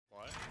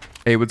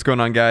Hey, what's going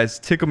on, guys?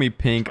 Tickle Me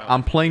Pink.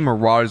 I'm playing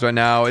Marauders right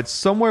now. It's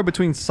somewhere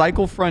between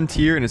Cycle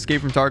Frontier and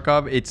Escape from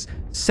Tarkov. It's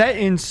set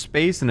in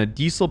space in a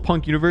diesel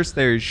punk universe.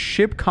 There's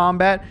ship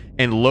combat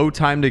and low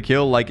time to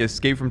kill like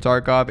Escape from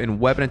Tarkov, and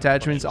weapon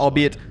attachments,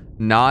 albeit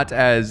not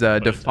as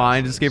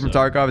defined as Escape from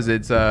Tarkov as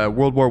it's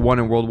World War I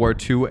and World War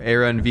II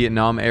era and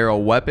Vietnam era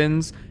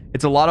weapons.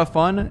 It's a lot of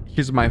fun.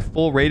 Here's my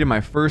full raid and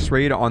my first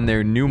raid on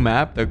their new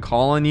map, the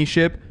Colony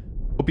ship.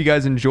 Hope you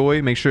guys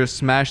enjoy. Make sure to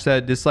smash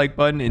that dislike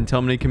button and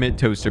tell me to commit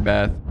toaster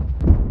bath.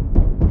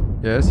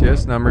 Yes,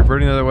 yes. Now I'm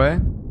reverting the other way.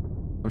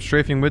 I'm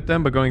strafing with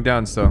them, but going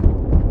down still.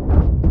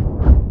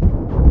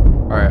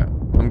 Alright.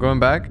 I'm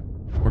going back.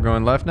 We're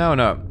going left now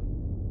and up.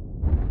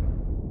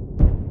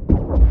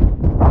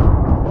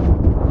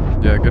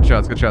 Yeah, good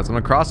shots, good shots. I'm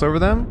gonna cross over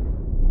them.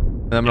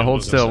 And I'm gonna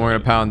hold still and we're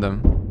gonna pound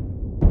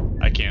them.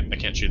 I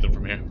can't shoot them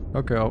from here.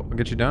 Okay, I'll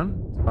get you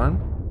down. It's fine.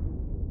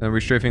 Then we're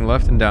strafing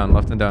left and down,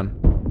 left and down.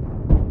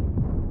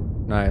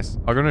 Nice.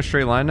 I'll go in a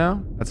straight line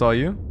now. That's all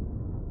you?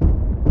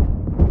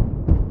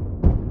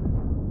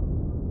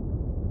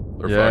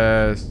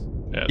 Yes.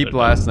 Yeah, keep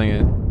blasting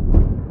it.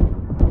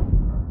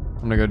 I'm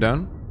gonna go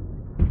down.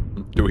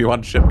 Do we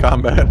want ship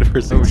combat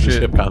versus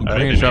ship combat? I'm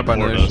getting shot by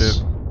another ship.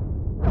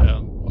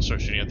 Yeah, I'll start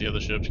shooting at the other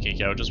ships.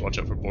 Geek out, just watch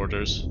out for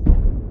borders.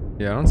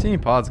 Yeah, I don't see any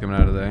pods coming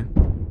out of there.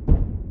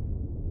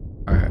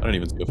 Alright. I don't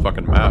even see a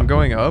fucking map. I'm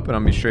going up and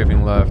I'm be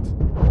strafing left.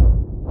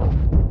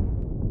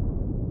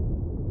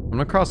 I'm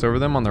gonna cross over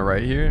them on the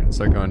right here and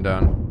start going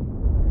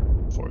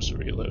down. Force a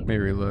reload. Let me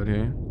reload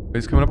here.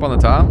 He's coming up on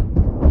the top.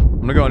 I'm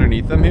gonna go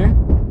underneath them here.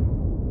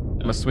 I'm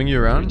gonna swing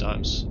you around.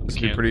 Times. This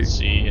Can't be pretty.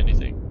 See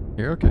anything.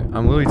 Here, okay.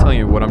 I'm literally telling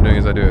you what I'm doing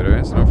as I do it,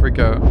 alright? So don't freak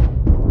out.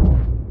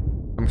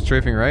 I'm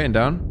strafing right and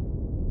down.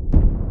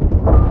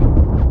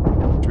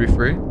 Should be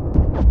free.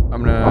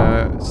 I'm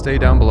gonna stay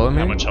down below me.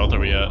 How much health are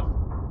we at?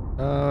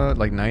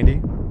 Like 90.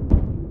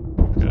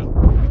 Okay.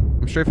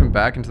 I'm strafing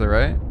back and to the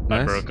right.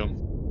 Nice. I broke them.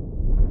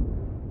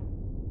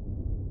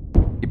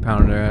 Keep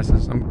pounding their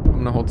asses. I'm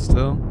gonna hold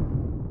still.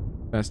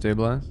 Gonna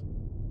stabilize.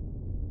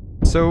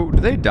 So, do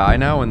they die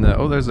now when the...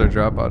 Oh, there's their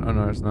drop out. Oh,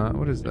 no, it's not.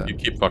 What is that? You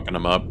keep fucking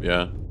them up,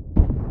 yeah.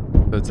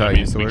 That's how it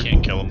used to work. We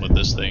can't kill them with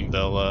this thing.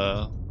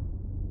 They'll,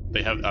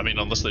 they have... I mean,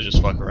 unless they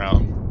just fuck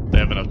around. They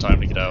have enough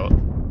time to get out.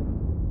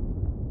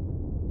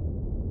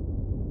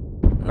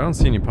 I don't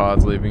see any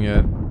pods leaving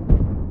yet.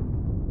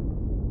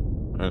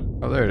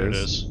 Oh, there it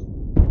is.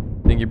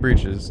 Dingy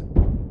breaches.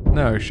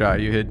 No shot,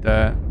 you hit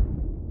that.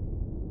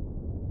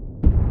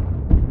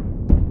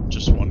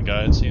 Just one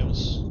guy, it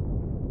seems.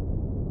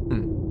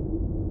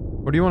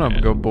 What do you want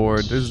to go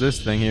board? There's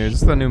this thing here. Is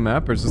this the new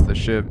map or is this the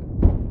ship?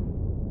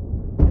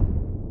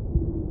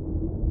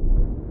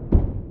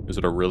 Is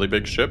it a really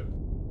big ship?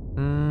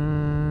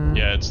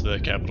 Yeah, it's the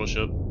capital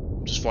ship.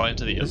 Just fly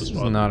into the other spot.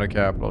 This is not a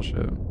capital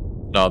ship.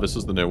 No, this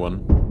is the new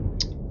one.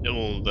 It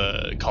will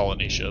the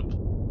colony ship.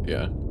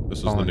 Yeah, this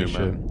is Colony the new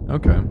ship.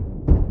 map. Okay.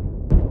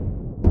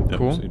 Yep,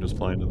 Cool. So you just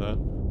fly into that.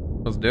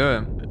 Let's do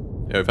it.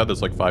 Yeah, we've had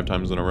this like 5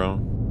 times in a row.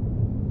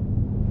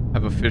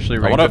 I've officially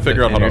I want to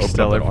figure out how to open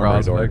Interstellar up that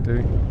armory door.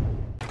 Prospector.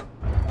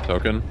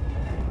 Token?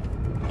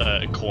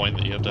 A coin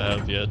that you have to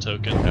have, yeah,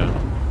 token.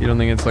 Yeah. You don't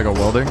think it's like a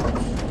welder?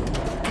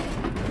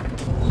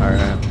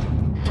 Alright.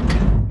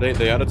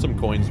 They added some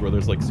coins where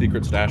there's like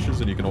secret stashes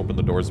and you can open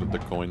the doors with the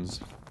coins.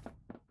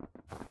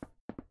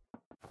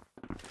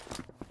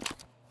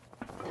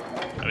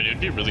 I mean,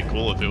 it'd be really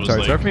cool if it was Sorry,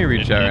 like... it's hard for me to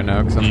reach out right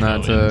now because I'm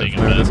not thing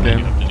familiar with this game.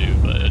 you have to do,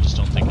 but I just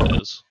don't think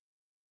it is.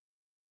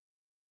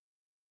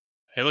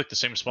 Hey, look, the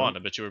same spawn. I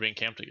bet you were being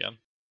camped again.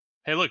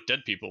 Hey, look, dead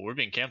people. We're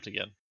being camped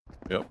again.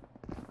 Yep.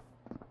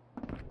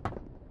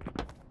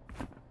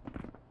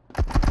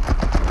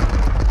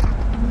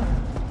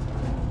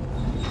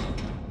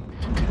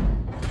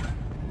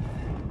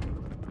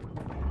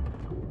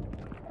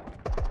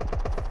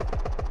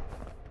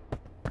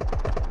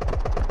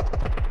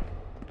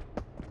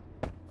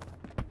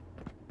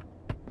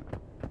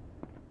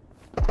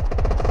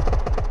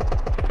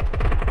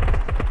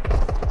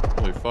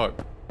 Holy fuck.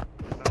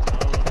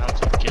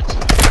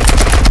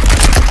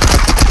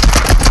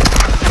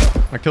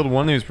 I killed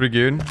one, he was pretty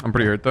good. I'm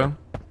pretty hurt though.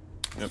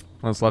 Yep.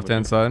 On this left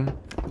hand side.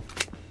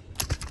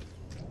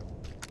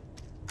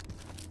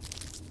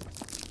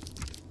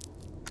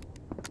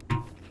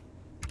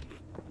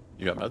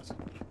 You got meds?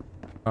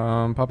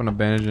 Popping a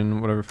bandage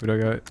and whatever food I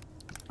got.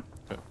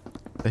 Okay.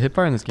 The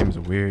hipfire in this game is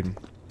weird. You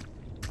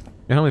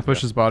know how he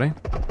pushed his body?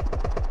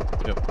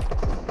 Yep.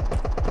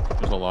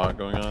 There's a lot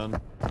going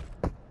on.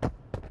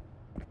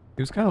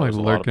 He was kind of like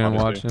lurking and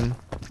watching.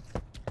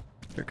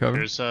 Get cover.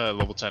 There's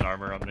level 10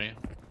 armor on me.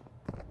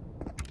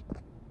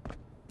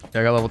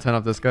 Yeah, I got level 10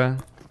 off this guy.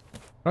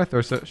 Why did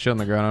I throw shit on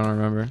the ground? I don't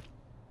remember.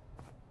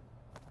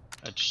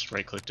 I just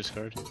right click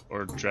discard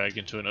or drag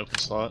into an open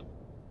slot.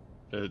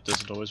 It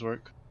doesn't always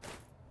work.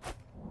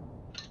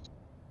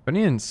 I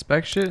need to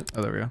inspect shit.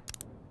 Oh, there we go.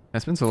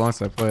 It's been so long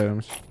since I played.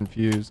 I'm just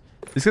confused.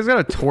 This guy's got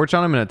a torch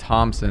on him and a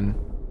Thompson.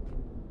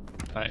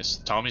 Nice.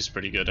 Tommy's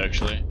pretty good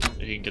actually.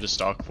 If you can get a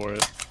stock for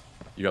it.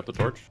 You got the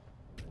torch?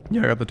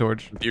 Yeah, I got the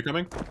torch. You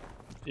coming?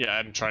 Yeah,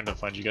 I'm trying to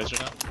find you guys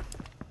right now.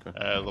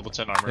 Okay. Level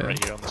 10 armor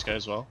right here on this guy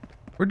as well.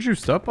 We're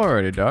juiced up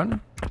already, dog.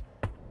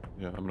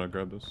 Yeah, I'm gonna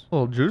grab this.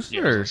 Little juicer.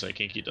 Yeah, I was gonna say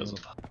Kinky doesn't.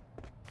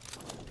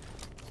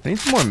 I need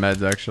some more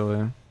meds,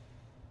 actually. I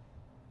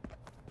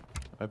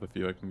have a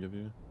few I can give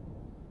you.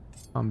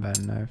 Combat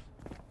knife.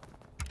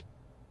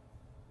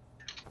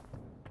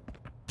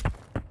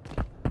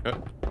 Okay.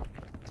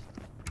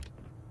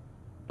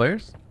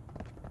 Players?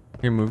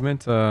 Your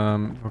movement. We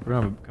don't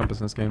have a compass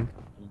in this game.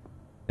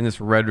 In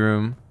this red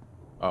room.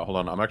 Hold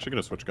on. I'm actually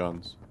gonna switch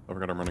guns. I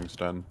forgot I'm running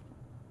Sten.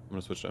 I'm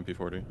gonna switch to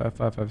MP40.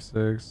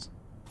 5556.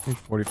 I need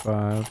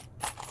 45.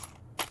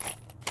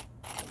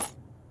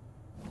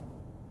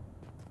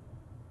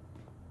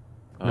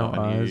 No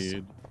I eyes.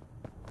 need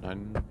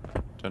 9,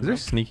 10. Is there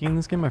sneaking in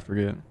this game? I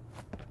forget.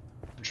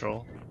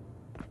 Control.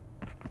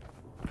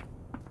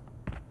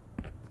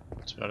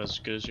 It's about as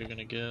good as you're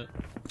gonna get. Are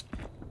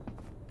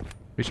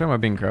you talking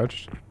about being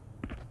crouched?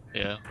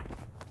 Yeah.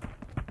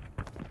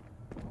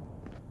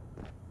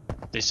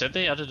 They said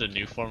they added a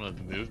new form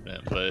of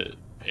movement, but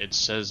it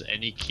says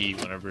any key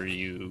whenever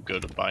you go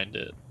to bind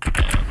it.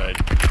 And I...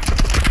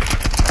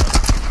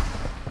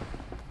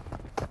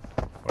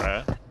 Where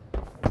at?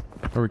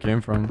 Where we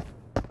came from.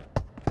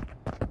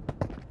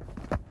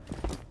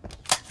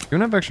 You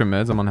don't have extra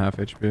meds? I'm on half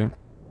HP.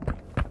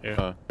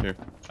 Here. Here.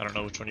 I don't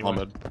know which one you Small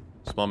want. med.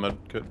 Small med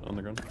kit on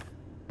the ground.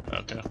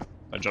 Okay.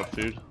 I dropped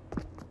food.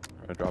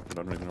 I dropped it.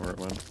 I don't even know where it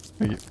went.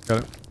 Thank you.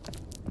 Got it.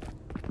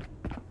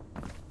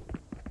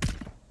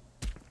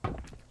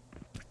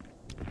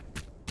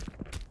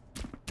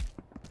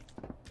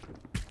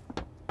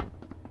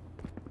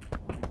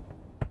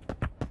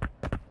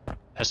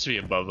 Has to be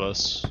above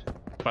us.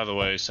 By the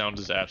way, sound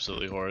is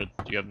absolutely horrid.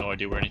 You have no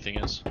idea where anything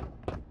is.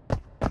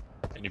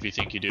 And if you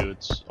think you do,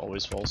 it's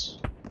always false.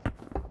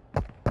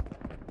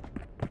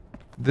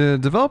 The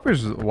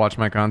developers watch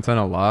my content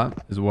a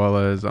lot, as well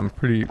as I'm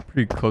pretty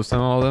close to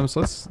all of them, so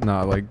let's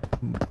not like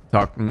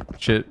talk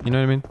shit, you know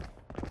what I mean?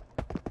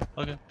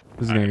 Okay.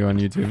 This is gonna go on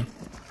YouTube.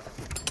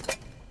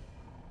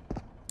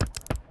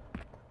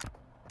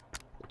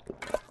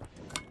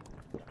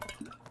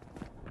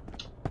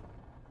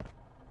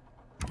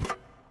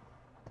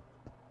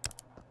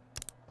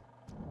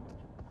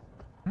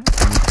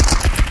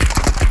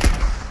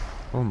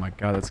 Oh my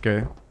god, that's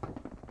scary. I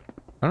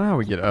don't know how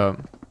we get up.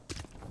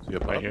 See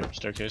up Right top. here,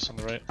 staircase on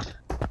the right.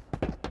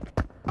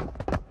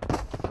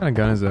 What kind of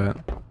gun is that?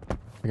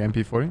 Like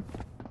MP40?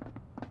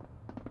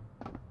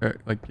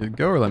 Like, you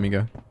go or let me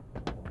go?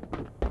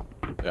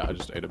 Yeah, I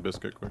just ate a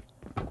biscuit quick.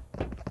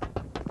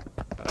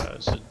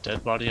 There's a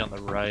dead body on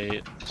the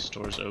right.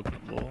 Store's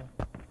openable.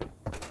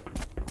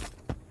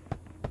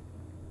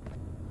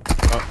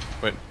 Oh,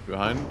 wait.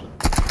 Behind?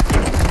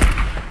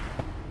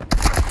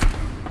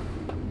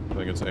 I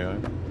think it's AI.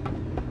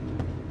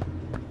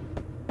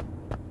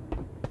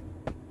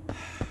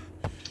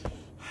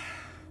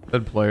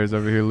 Dead players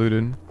over here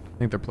looted. I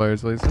think they're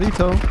players, at least.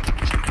 Lito.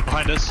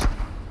 Behind us.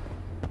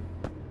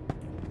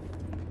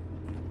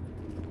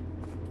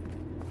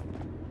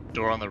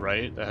 Door on the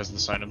right that has the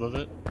sign above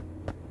it.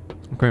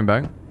 I'm coming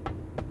back.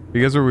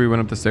 You guys where we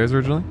went up the stairs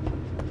originally?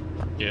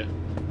 Yeah.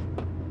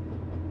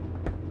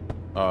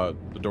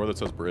 The door that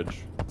says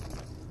bridge.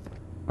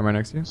 I'm right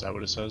next to you. Is that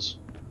what it says?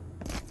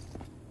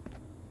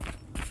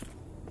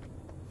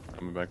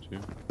 Coming back to you.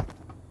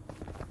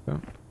 Yeah.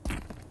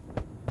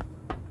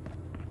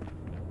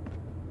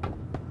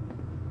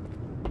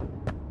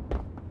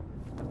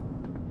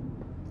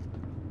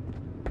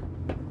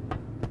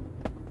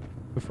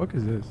 The fuck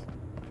is this?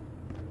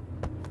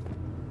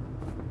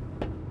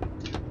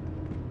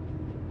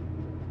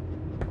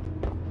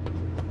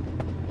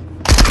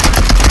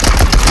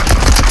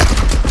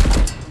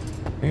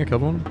 I think I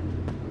killed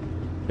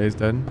one. Yeah, he's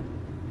dead.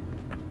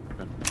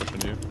 Okay,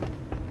 pushing you.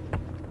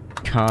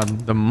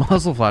 God, the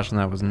muzzle flash on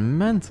that was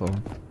mental.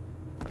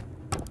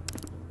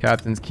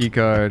 Captain's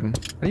keycard. How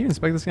do you even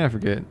inspect this guy? I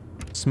forget.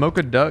 Smoke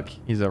a duck.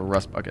 He's a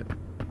rust bucket.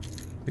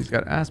 He's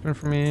got aspirin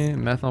for me,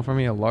 methanol for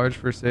me, a large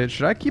first aid.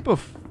 Should I keep a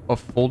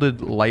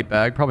folded light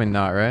bag? Probably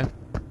not, right?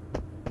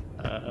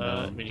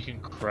 I mean, you can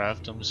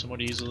craft them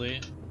somewhat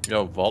easily.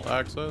 Yo, vault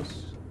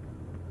access?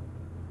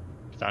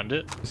 Found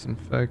it?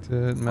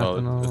 Disinfected, Oh,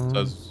 methanol. it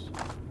says...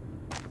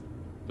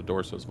 The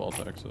door says vault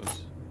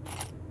access.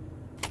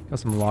 Got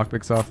some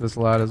lockpicks off this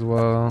lad as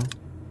well.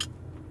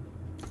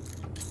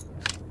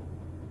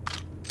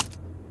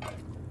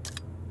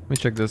 Let me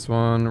check this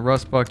one.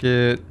 Rust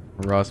bucket.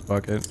 Rust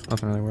bucket.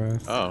 Nothing really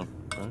worth. Oh,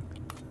 okay.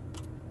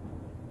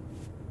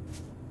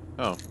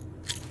 Oh.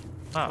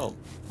 Oh.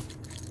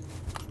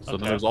 So Okay.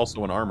 then there's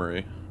also an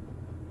armory.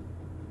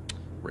 I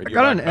Radio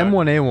got an backpack.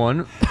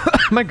 M1A1.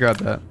 I might grab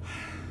that.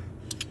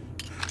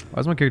 Why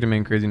is my character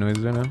making crazy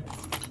noises right now?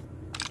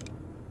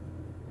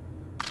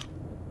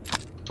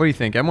 What do you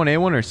think?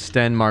 M1A1 or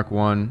Sten Mark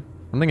 1?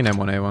 I'm thinking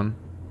M1A1.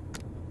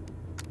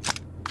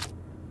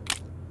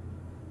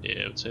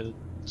 Yeah, I would say that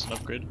it's an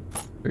upgrade.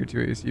 32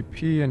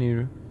 ACP. I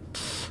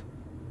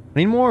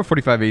need more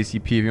 45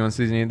 ACP if you want to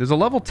see any. There's a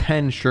level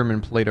 10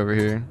 Sherman plate over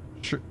here.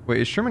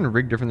 Wait, is Sherman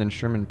rig different than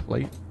Sherman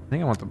plate? I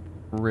think I want the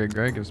rig,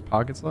 right? Gives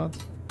pocket slots.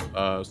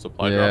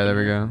 Supply drop. Yeah, there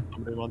we go.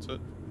 Somebody wants it.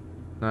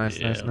 Nice,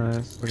 Yeah.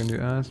 nice. We can do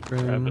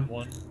aspirin. Grabbing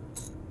one.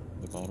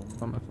 The bottom.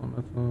 Phone,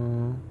 my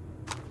phone.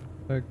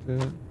 Protect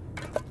it.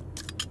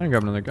 I can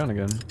grab another gun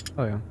again.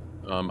 Oh yeah.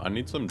 I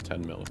need some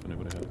 10 mil if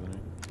anybody has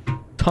any.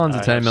 Tons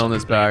of I 10 have mil in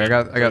this something bag.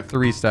 in I got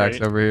 3 stacks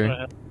Right. over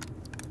here.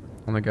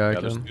 On the guy Yeah,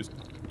 there's killed.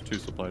 two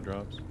supply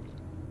drops.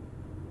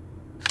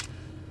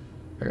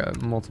 I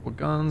got multiple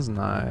guns.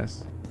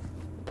 Nice.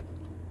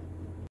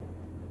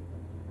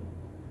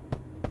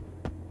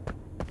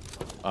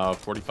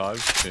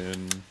 45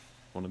 in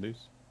one of these.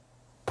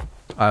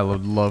 I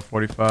would love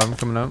 45. I'm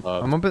coming up.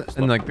 I'm up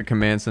in like the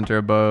command center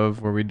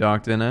above where we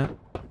docked in at.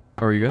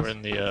 Or are you We're guys?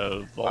 in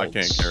the vaults. I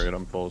can't carry it.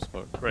 I'm full as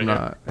fuck. Right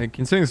Nah,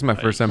 considering this is my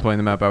first time playing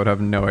the map, I would have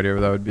no idea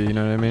where that would be. You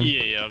know what I mean?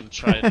 Yeah, I'm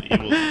trying.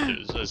 I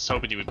was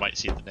hoping you might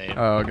see the name.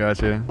 Oh,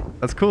 gotcha.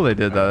 That's cool they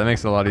did that. That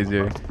makes it a lot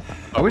easier.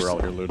 I wish. We're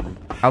out here looting.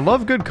 I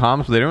love good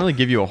comms, but they don't really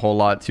give you a whole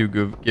lot to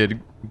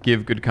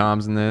give good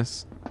comms in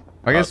this.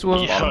 I guess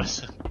we'll. Yeah. I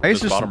guess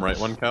This just bottom right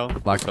one, Cal.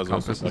 lack because of of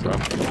compass as supply well.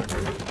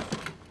 drop.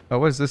 Oh,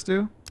 what does this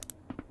do?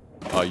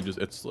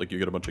 It's like you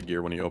get a bunch of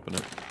gear when you open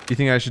it. Do you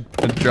think I should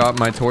drop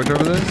my torch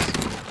over this?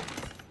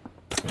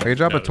 I could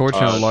drop a No, torch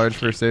and a just large keep-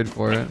 first aid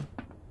for it.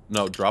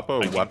 No, drop a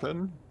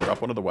weapon.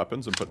 Drop one of the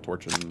weapons and put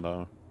torch in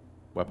the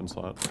weapon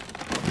slot.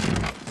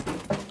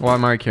 Well,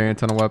 I'm already carrying a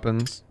ton of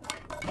weapons.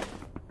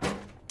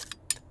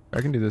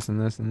 I can do this and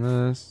this and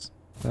this.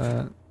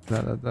 That.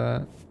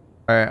 Alright,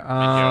 Yeah,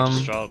 I'll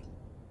just drop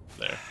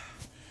there.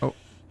 where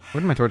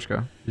did my torch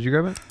go? Did you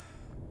grab it?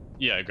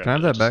 Yeah, I grabbed Can I have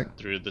it that just back?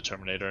 through the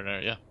Terminator in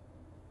there. Yeah.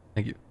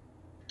 Thank you.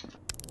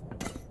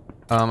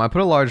 I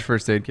put a large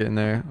first aid kit in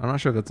there. I'm not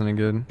sure if that's any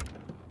good.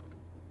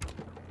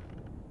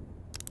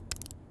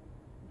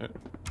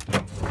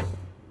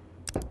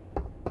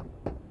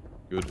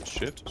 Good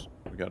shit.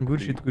 We got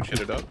Good shit, good shit.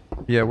 kitted up.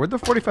 Yeah, where'd the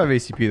 45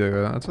 ACP though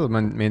go? That's what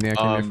the main thing I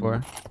came here for.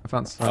 I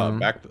found some.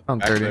 Back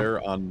found 30.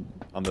 there on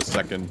the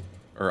second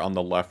or on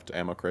the left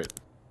ammo crate.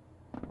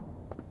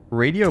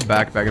 Radio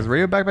backpack. Is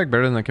radio backpack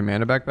better than the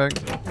commander backpack?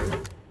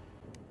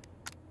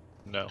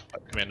 No,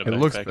 Commando It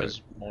looks backpack big.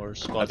 is more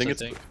spots. I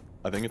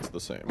think it's the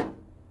same.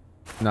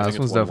 No, this it's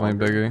one's one definitely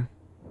longer.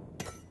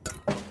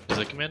 bigger. Is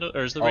the Commando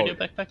or is the Oh. radio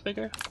backpack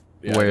bigger?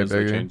 Yeah, Way it is, they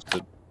bigger. changed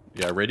it.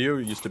 Yeah, radio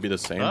used to be the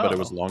same, but it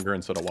was Oh. longer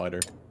instead of wider.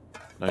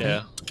 Nice.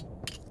 Yeah.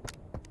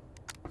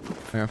 I'm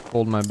gonna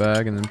fold my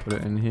bag and then put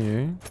it in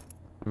here.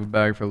 Have a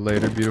bag for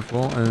later,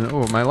 beautiful. And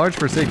oh, my large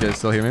first aid kit is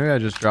still here. Maybe I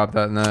just dropped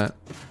that in that.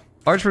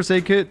 Large first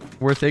aid kit,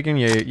 worth taking?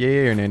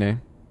 Yay or nay nay?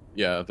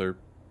 Yeah, they're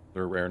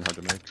rare and hard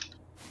to make.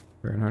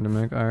 Very hard to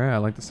make. All right, I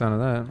like the sound of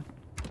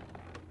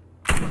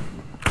that.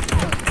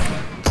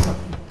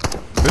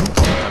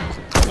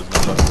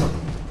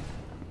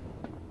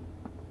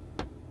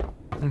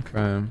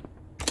 Okay.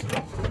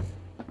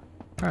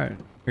 All right.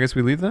 I guess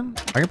we leave then.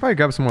 I can probably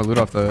grab some more loot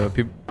off the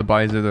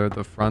bodies that are at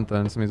the front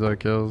then. Some of these other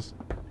kills.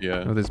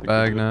 Yeah. With his we could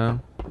bag do it.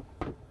 now.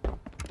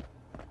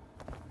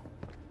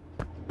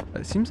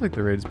 It seems like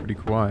the raid is pretty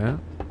quiet.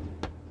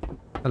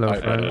 Hello,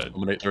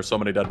 friend. There's so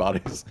many dead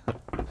bodies.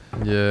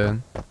 Yeah.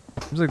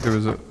 Seems like there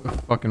was a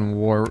fucking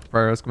war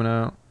prior to us coming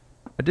out.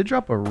 I did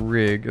drop a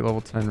rig, a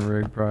level 10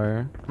 rig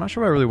prior. I'm not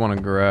sure what I really want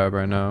to grab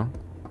right now.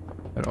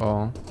 At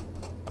all.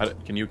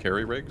 Can you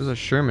carry rigs? There's a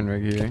Sherman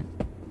rig here.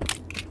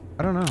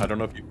 I don't know. I don't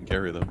know if you can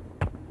carry them.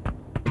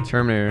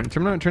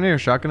 Terminator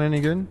shotgun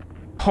any good?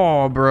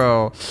 Oh,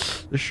 bro.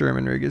 The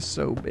Sherman rig is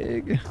so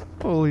big.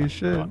 Holy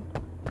shit.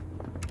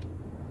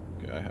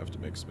 Okay, I have to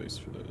make space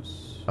for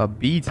this. A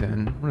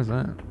B10? What is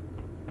that?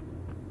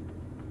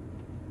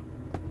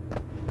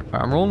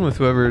 Alright, I'm rolling with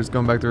whoever is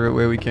going back the right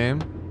way we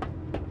came.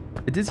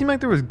 It did seem like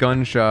there was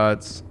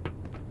gunshots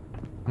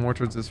more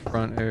towards this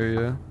front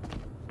area.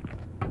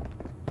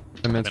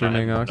 I meant to And I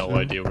remaining have oxygen. no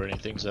idea where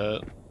anything's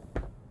at.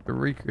 The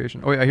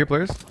recreation. Oh wait, I hear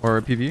players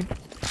or PV in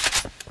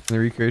the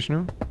recreation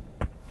room.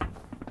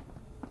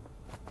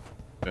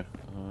 Okay.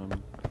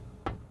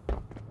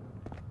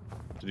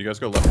 Did you guys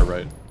go left or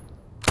right?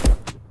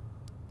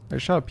 I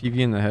shot a PV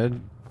in the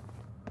head.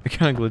 It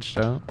kind of glitched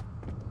out.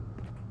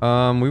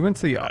 We went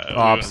to the we went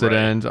opposite right.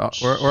 end.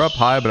 We're up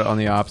high, but on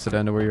the opposite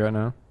end of where you're at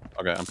now.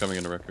 Okay, I'm coming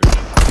into record.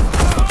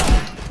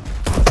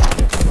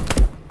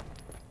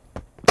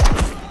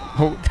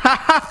 Oh,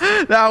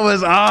 that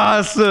was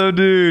awesome,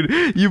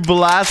 dude. You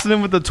blasted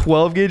him with the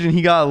 12 gauge and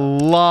he got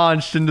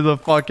launched into the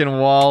fucking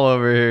wall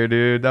over here,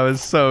 dude. That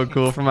was so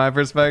cool from my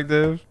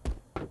perspective.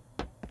 Fuck,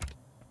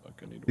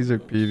 I need These one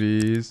are of those.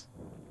 PVs.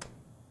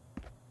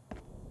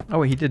 Oh,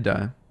 wait, he did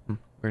die.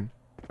 Weird.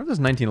 I wonder if this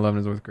 1911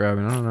 is worth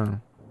grabbing. I don't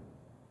know.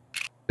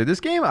 Dude, this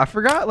game, I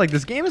forgot, like,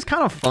 this game is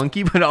kind of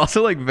funky, but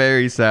also, like,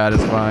 very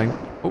satisfying.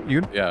 Oh,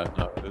 you good? Yeah,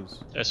 no, it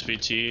is.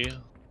 SVT.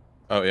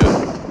 Oh,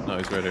 yeah. No,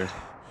 he's right here.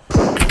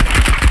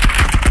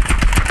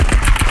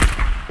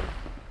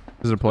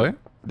 Is it a play?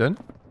 Dead?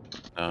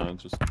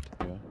 Just,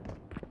 yeah.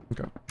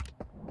 Okay.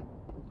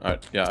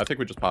 Alright, yeah, I think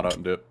we just pot out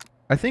and do it.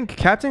 I think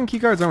Captain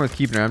keycards aren't worth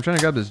keeping. I'm trying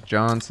to grab this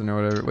Johnson or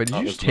whatever. Wait, did Oh,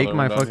 you there's just take another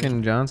my one down here.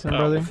 fucking Johnson, Oh,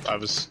 brother? I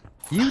was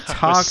You was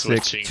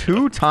toxic switching.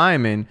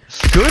 two-timing.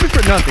 Good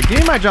for nothing. Give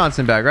me my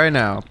Johnson back right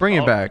now. Bring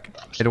it back.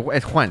 It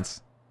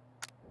whence.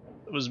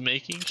 I was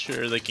making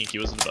sure that Kinky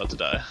wasn't about to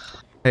die.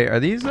 Hey, are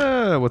these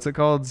what's it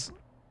called?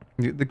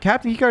 The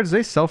captain key cards,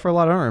 they sell for a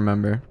lot. I don't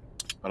remember.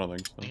 I don't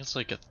think so. I think it's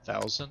like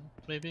 1,000,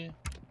 maybe.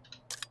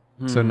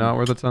 So not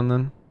worth a ton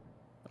then.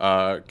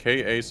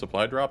 KA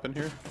supply drop in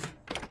here.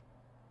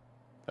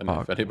 And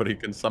Fuck. if anybody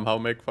can somehow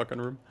make fucking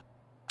room.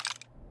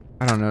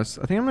 I don't know. I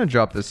think I'm gonna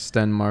drop this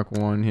Sten Mark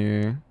 1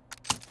 here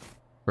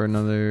for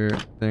another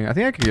thing. I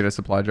think I could get a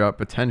supply drop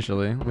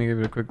potentially. Let me give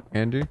it a quick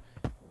Andy.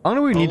 How long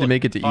do we need to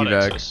make it to pod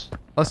evac? access.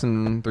 Less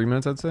than 3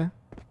 minutes, I'd say.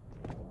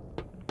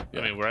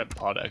 I mean, we're at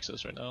pod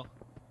access right now.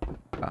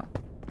 Oh,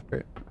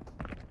 great.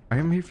 I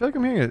feel like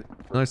I'm hearing it.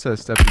 Another set of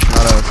steps. It's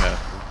not us. Yeah.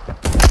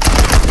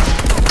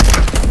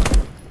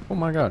 Oh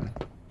my god.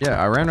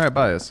 Yeah, I ran right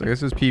by us. I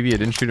guess it was PV. It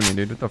didn't shoot at me,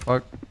 dude. What the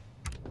fuck?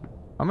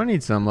 I'm gonna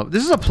need some love.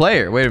 This is a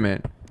player. Wait a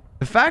minute.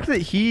 The fact that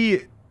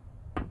he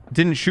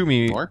didn't shoot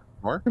me. More?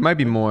 There might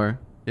be more.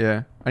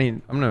 Yeah.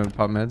 I'm gonna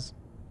pop meds.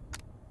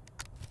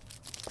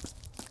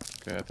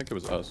 Okay, I think it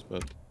was us,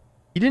 but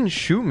He didn't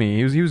shoot me.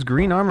 He was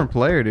green armor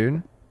player,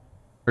 dude.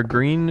 Or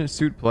green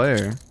suit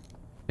player.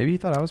 Maybe he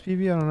thought I was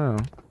PV. I don't know.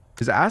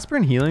 Is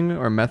aspirin healing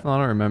or methanol? I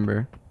don't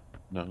remember.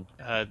 no.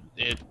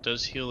 It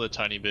does heal a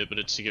tiny bit, but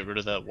it's to get rid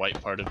of that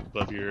white part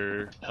above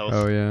your health.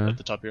 Oh, yeah. At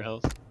the top of your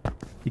health.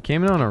 He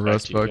came in on a Back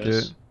rust to you bucket.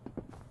 guys.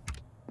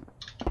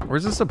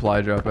 Where's the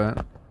supply drop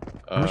at?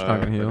 I'm just not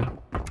gonna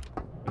heal.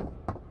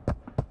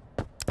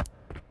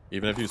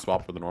 Even if you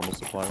swap for the normal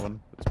supply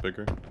one, it's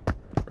bigger.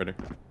 Ready?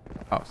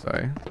 Oh,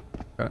 sorry.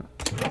 Got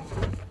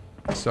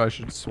it. So I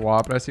should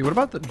swap it. I see. What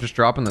about just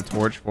dropping the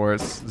torch for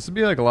us? This would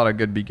be like a lot of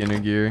good beginner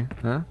gear,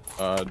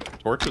 huh?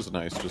 Torch is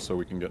nice just so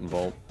we can get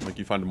involved. Like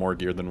you find more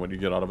gear than what you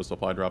get out of a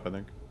supply drop, I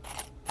think.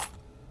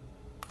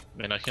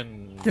 Man, I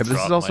can. Yeah, but this is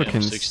drop also my M16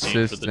 for the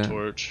consistent.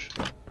 torch.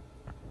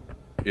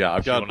 Yeah, I've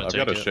If you got wanna a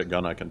take it. shit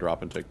gun I can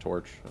drop and take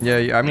torch.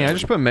 Yeah, I mean, I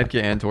just put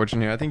medkit and torch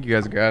in here. I think you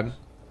guys are good.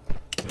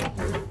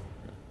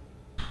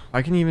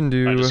 I can even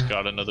do. I just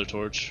got another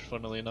torch,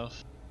 funnily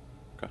enough.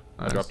 Okay.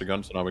 Nice. I dropped a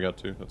gun, so now we got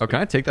two. That's Oh,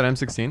 can I take that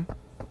M16?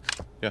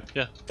 Yeah,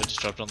 I just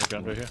dropped it on the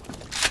ground right here.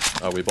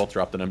 good. We both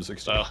dropped an M16.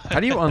 So, How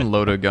do you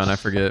unload a gun? I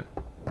forget.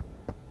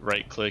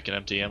 right click and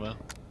empty ammo.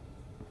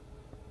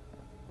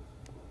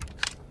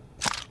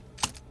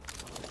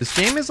 This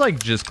game is like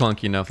just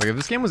clunky enough. Like if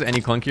this game was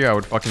any clunkier, I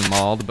would fucking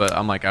mauled. But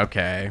I'm like,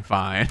 okay,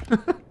 fine.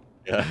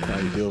 Yeah, how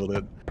you deal with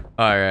it.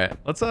 All right,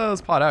 let's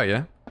pot out,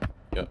 yeah.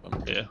 Yep.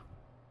 Yeah.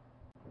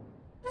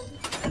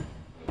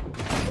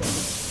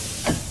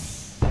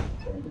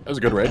 That was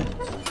a good raid.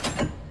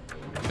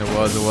 It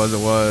was.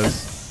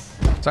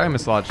 Sorry I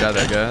missed a lot of chat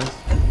there, guys.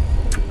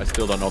 I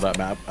still don't know that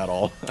map at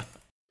all.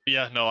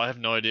 Yeah, no, I have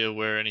no idea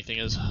where anything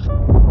is.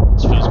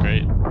 This feels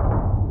great.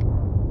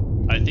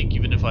 I think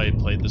even if I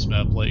played this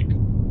map like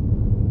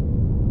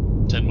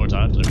 10 more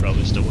times, I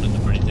probably still wouldn't know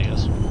where anything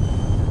is.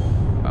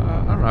 I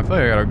don't know. I feel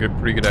like I got a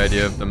pretty good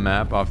idea of the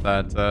map off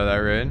that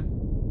raid.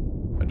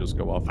 I just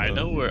go off. I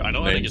know how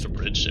to names. get a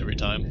bridge every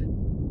time.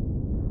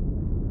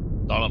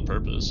 Not on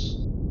purpose.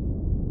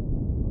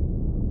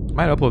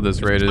 Might upload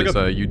this raid like as a-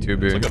 a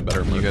YouTuber. it's like a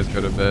better when you map. guys go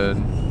to bed.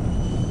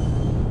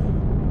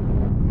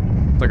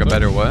 It's like a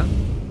better what?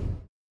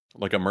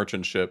 Like a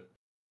merchant ship.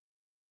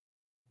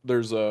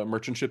 There's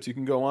merchant ships you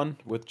can go on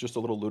with just a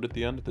little loot at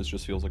the end. This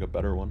just feels like a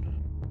better one.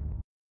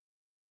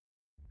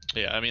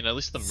 Yeah, I mean, at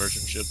least the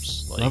merchant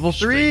ships. Like, Level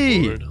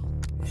 3!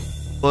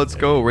 straightforward. Let's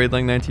go. Raid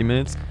like 19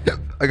 minutes.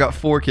 I got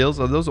 4 kills.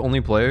 Are those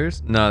only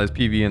players? No, there's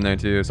PV in there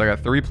too. So I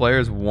got 3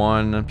 players,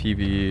 1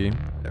 PV.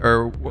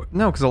 Or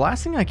no, because the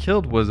last thing I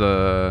killed was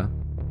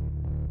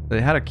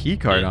they had a key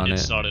card on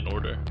It's it. not in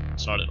order.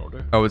 It's not in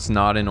order. Oh, it's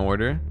not in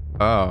order?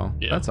 Oh,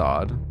 Yeah. that's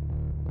odd.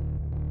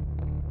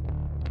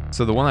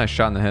 So the one I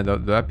shot in the head,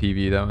 that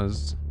PV, that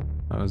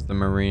was the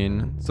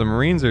Marine. So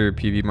Marines are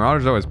PV.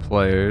 Marauders are always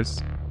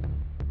players.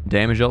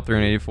 Damage dealt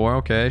 384.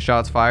 Okay.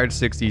 Shots fired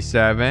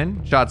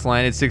 67. Shots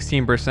landed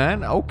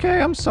 16%.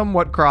 Okay, I'm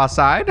somewhat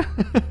cross-eyed.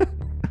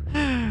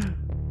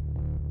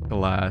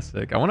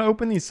 Classic. I want to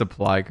open these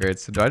supply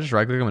crates. So do I just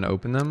right click them and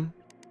open them?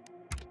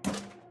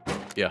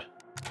 Yeah.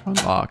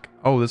 Unlock.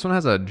 Oh, this one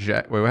has a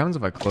jack. Wait, what happens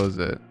if I close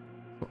it?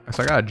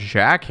 So I got a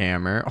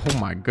jackhammer. Oh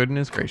my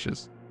goodness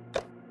gracious.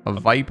 A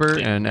Viper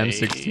and an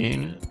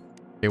M16.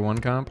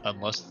 K1 comp.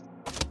 Unless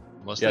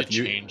Yeah, they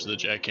change the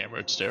jackhammer,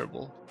 it's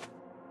terrible.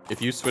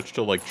 If you switch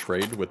to like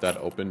trade with that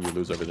open, you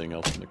lose everything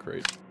else in the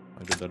crate.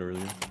 I did that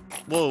earlier.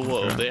 Whoa,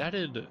 Okay. they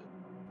added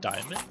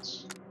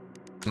diamonds?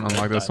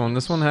 Unlock this one.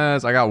 This one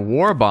has, I got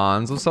war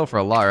bonds. Those sell for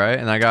a lot, right?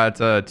 And I got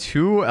 2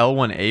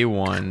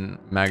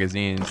 L1A1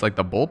 magazines, like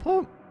the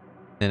bullpup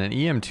and an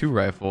EM2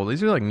 rifle.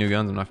 These are like new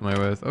guns I'm not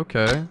familiar with.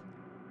 Okay.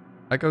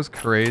 That goes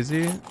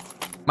crazy.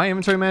 My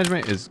inventory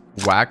management is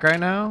whack right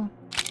now.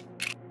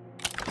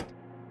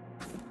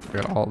 I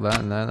got all that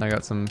and that. I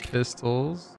got some pistols.